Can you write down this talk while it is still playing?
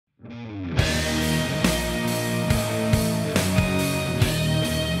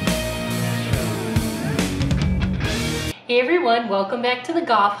Hey everyone, welcome back to the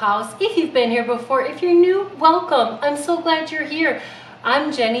Gough House. If you've been here before, if you're new, welcome. I'm so glad you're here.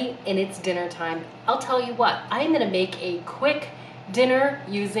 I'm Jenny and it's dinner time. I'll tell you what, I'm gonna make a quick dinner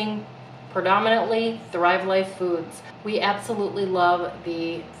using predominantly Thrive Life foods. We absolutely love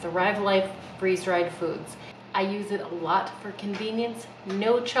the Thrive Life freeze-dried foods. I use it a lot for convenience,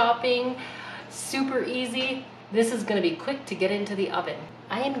 no chopping, super easy. This is gonna be quick to get into the oven.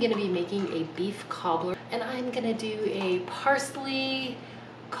 I am gonna be making a beef cobbler and I'm gonna do a parsley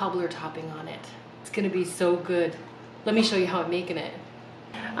cobbler topping on it. It's gonna be so good. Let me show you how I'm making it.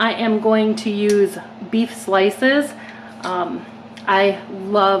 I am going to use beef slices. I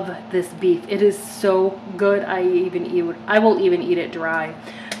love this beef. It is so good. I will even eat it dry.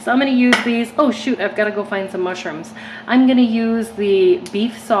 So I'm gonna use these. Oh shoot, I've gotta go find some mushrooms. I'm gonna use the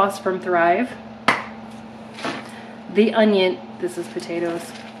beef sauce from Thrive. The onion, this is potatoes.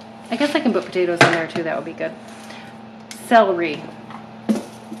 I guess I can put potatoes in there too, that would be good. Celery.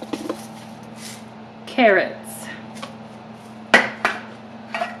 Carrots.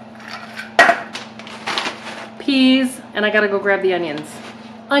 Peas, and I gotta go grab the onions.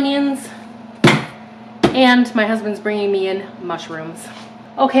 Onions, and my husband's bringing me in mushrooms.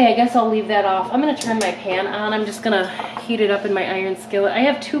 Okay, I guess I'll leave that off. I'm gonna turn my pan on. I'm just gonna heat it up in my iron skillet. I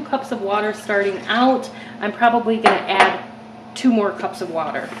have 2 cups of water starting out. I'm probably gonna add 2 more cups of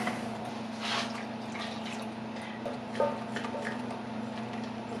water.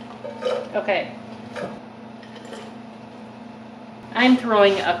 Okay. I'm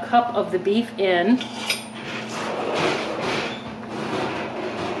throwing a cup of the beef in.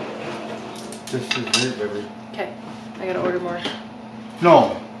 This is it, baby. Okay, I gotta order more.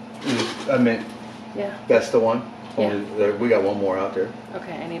 No, I meant, Yeah. that's the one. Yeah. We got one more out there.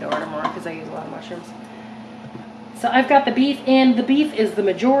 Okay, I need to order more because I use a lot of mushrooms. So I've got the beef in. The beef is the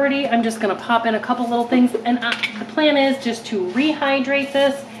majority. I'm just gonna pop in a couple little things. And the plan is just to rehydrate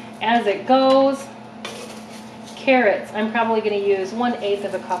this as it goes. Carrots, I'm probably gonna use 1/8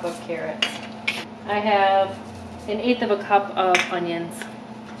 of a cup of carrots. I have 1/8 of a cup of onions.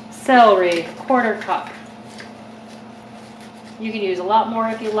 Celery, 1/4 cup. You can use a lot more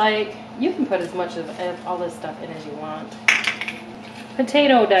if you like. You can put as much of all this stuff in as you want.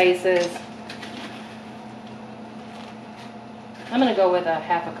 Potato dices. I'm gonna go with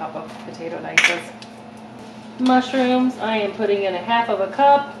 1/2 cup of potato dices. Mushrooms, I am putting in 1/2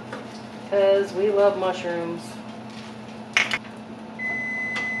 cup because we love mushrooms.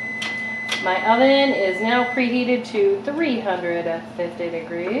 My oven is now preheated to 350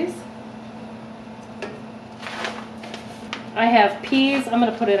 degrees. I have peas. I'm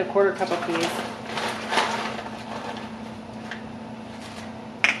going to put in 1/4 cup of peas.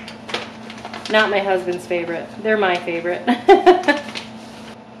 Not my husband's favorite. They're my favorite.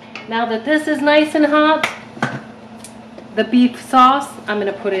 Now that this is nice and hot, the beef sauce, I'm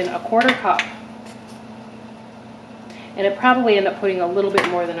going to put in 1/4 cup. And it probably end up putting a little bit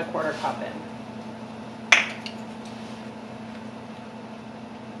more than 1/4 cup in.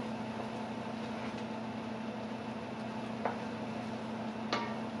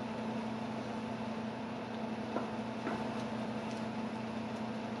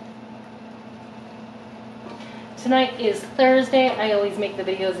 Tonight is Thursday. I always make the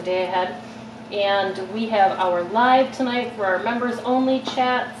videos a day ahead. And we have our live tonight for our members only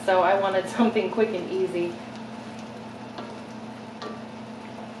chat, so I wanted something quick and easy.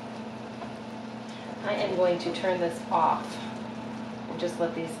 I am going to turn this off and just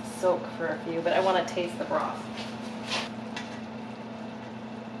let these soak for a few, but I want to taste the broth.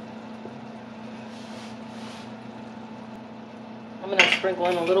 I'm going to sprinkle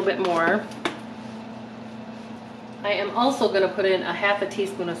in a little bit more. I am also going to put in 1/2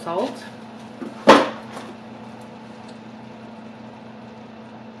 teaspoon of salt.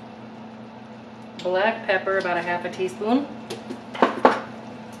 Black pepper, about 1/2 teaspoon.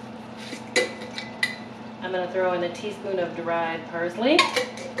 I'm going to throw in 1 teaspoon of dried parsley.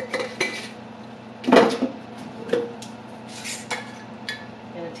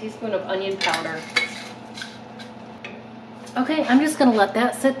 And 1 teaspoon of onion powder. Okay, I'm just going to let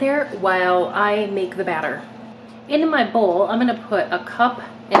that sit there while I make the batter. Into my bowl, I'm going to put 1.5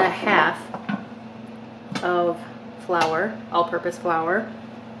 cups of flour, all-purpose flour.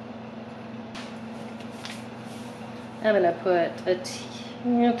 I'm going to put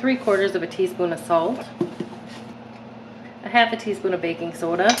 3/4 of a teaspoon of salt, 1/2 teaspoon of baking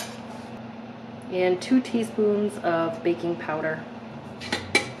soda, and 2 teaspoons of baking powder.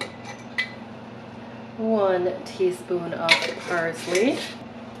 1 teaspoon of parsley.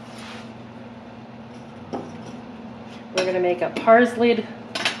 We're going to make a parsleyed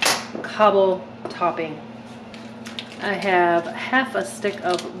cobble topping. I have half a stick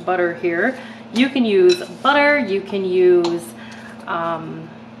of butter here. You can use butter, you can use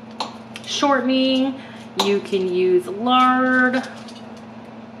shortening, you can use lard,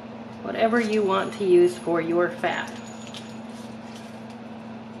 whatever you want to use for your fat.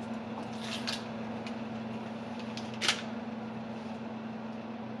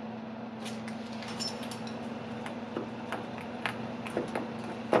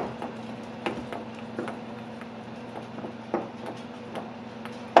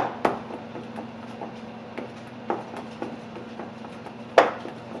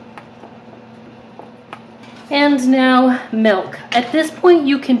 And now milk. At this point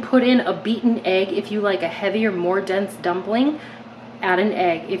you can put in a beaten egg. If you like a heavier, more dense dumpling, add an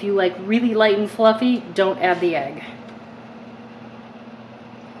egg. If you like really light and fluffy, don't add the egg.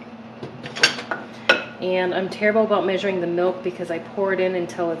 And I'm terrible about measuring the milk because I pour it in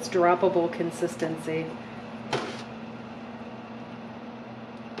until it's droppable consistency.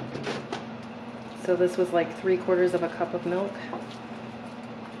 So this was like 3/4 of a cup of milk.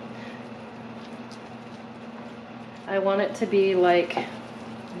 I want it to be like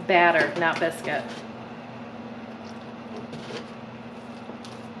batter, not biscuit.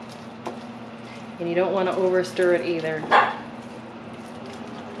 And you don't want to over stir it either.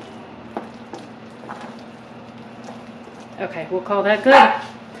 Okay, we'll call that good.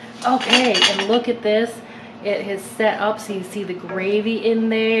 Okay, and look at this. It has set up so you see the gravy in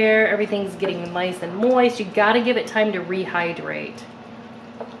there. Everything's getting nice and moist. You got to give it time to rehydrate.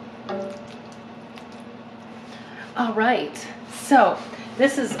 All right, so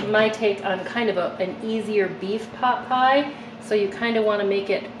this is my take on kind of an easier beef pot pie. So you kind of want to make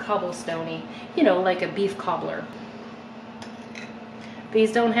it cobblestoney, you know, like a beef cobbler.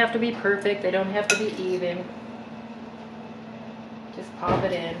 These don't have to be perfect. They don't have to be even. Just pop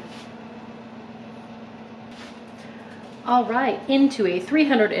it in. All right, into a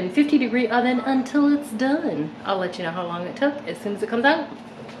 350-degree oven until it's done. I'll let you know how long it took as soon as it comes out.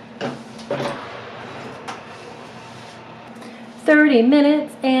 30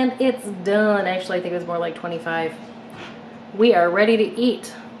 minutes and it's done. Actually, I think it was more like 25. We are ready to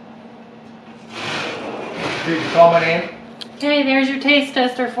eat. Did you call my name? Hey, there's your taste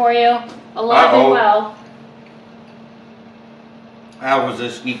tester for you. Alive and well. That was a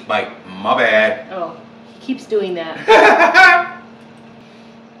sneak bite. My bad. Oh, he keeps doing that.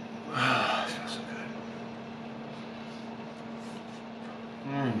 Oh, it smells so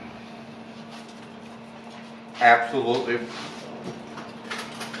good. Absolutely.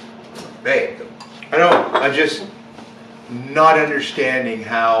 Babe, I know, I'm just not understanding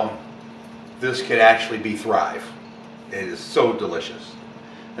how this could actually be Thrive. It is so delicious.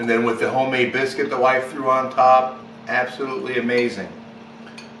 And then with the homemade biscuit the wife threw on top, absolutely amazing.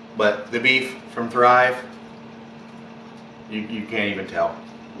 But the beef from Thrive, you can't even tell.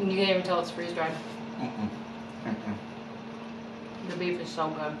 You can't even tell it's freeze-dried. The beef is so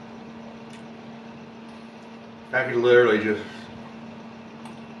good. I could literally just,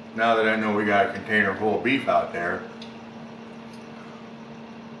 now that I know we got a container full of beef out there,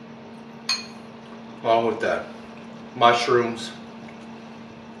 along with the mushrooms.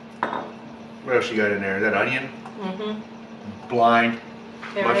 What else you got in there? Is that onion? Mm-hmm. Blind.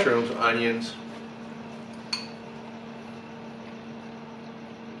 Carrot. Mushrooms, onions.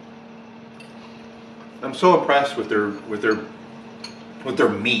 I'm so impressed with their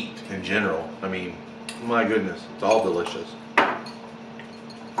meat in general. I mean, my goodness, it's all delicious.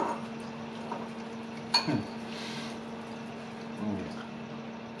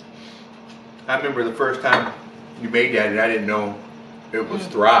 I remember the first time you made that and I didn't know it was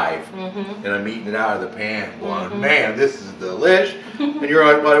Thrive. And I'm eating it out of the pan going, man, this is delish. And you're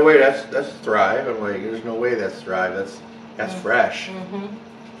like, by the way, that's Thrive. I'm like, there's no way that's Thrive. That's fresh.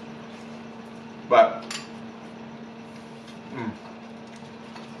 But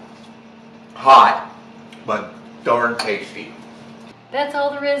hot, but darn tasty. That's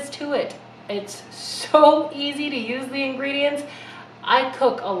all there is to it. It's so easy to use the ingredients. I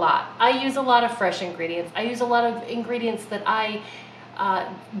cook a lot. I use a lot of fresh ingredients. I use a lot of ingredients that I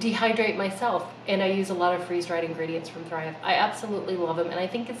dehydrate myself, and I use a lot of freeze-dried ingredients from Thrive. I absolutely love them, and I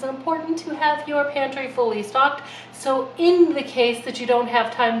think it's important to have your pantry fully stocked. So in the case that you don't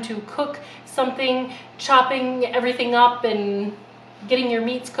have time to cook something, chopping everything up and getting your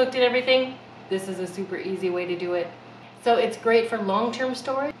meats cooked and everything, this is a super easy way to do it. So it's great for long-term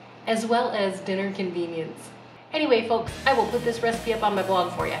storage as well as dinner convenience. Anyway, folks, I will put this recipe up on my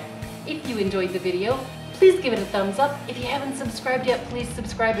blog for you. If you enjoyed the video, please give it a thumbs up. If you haven't subscribed yet, please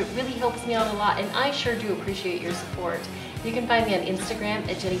subscribe. It really helps me out a lot, and I sure do appreciate your support. You can find me on Instagram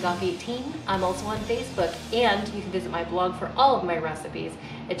at jenijgough18. I'm also on Facebook, and you can visit my blog for all of my recipes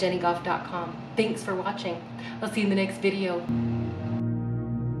at jenijgough.com. Thanks for watching. I'll see you in the next video.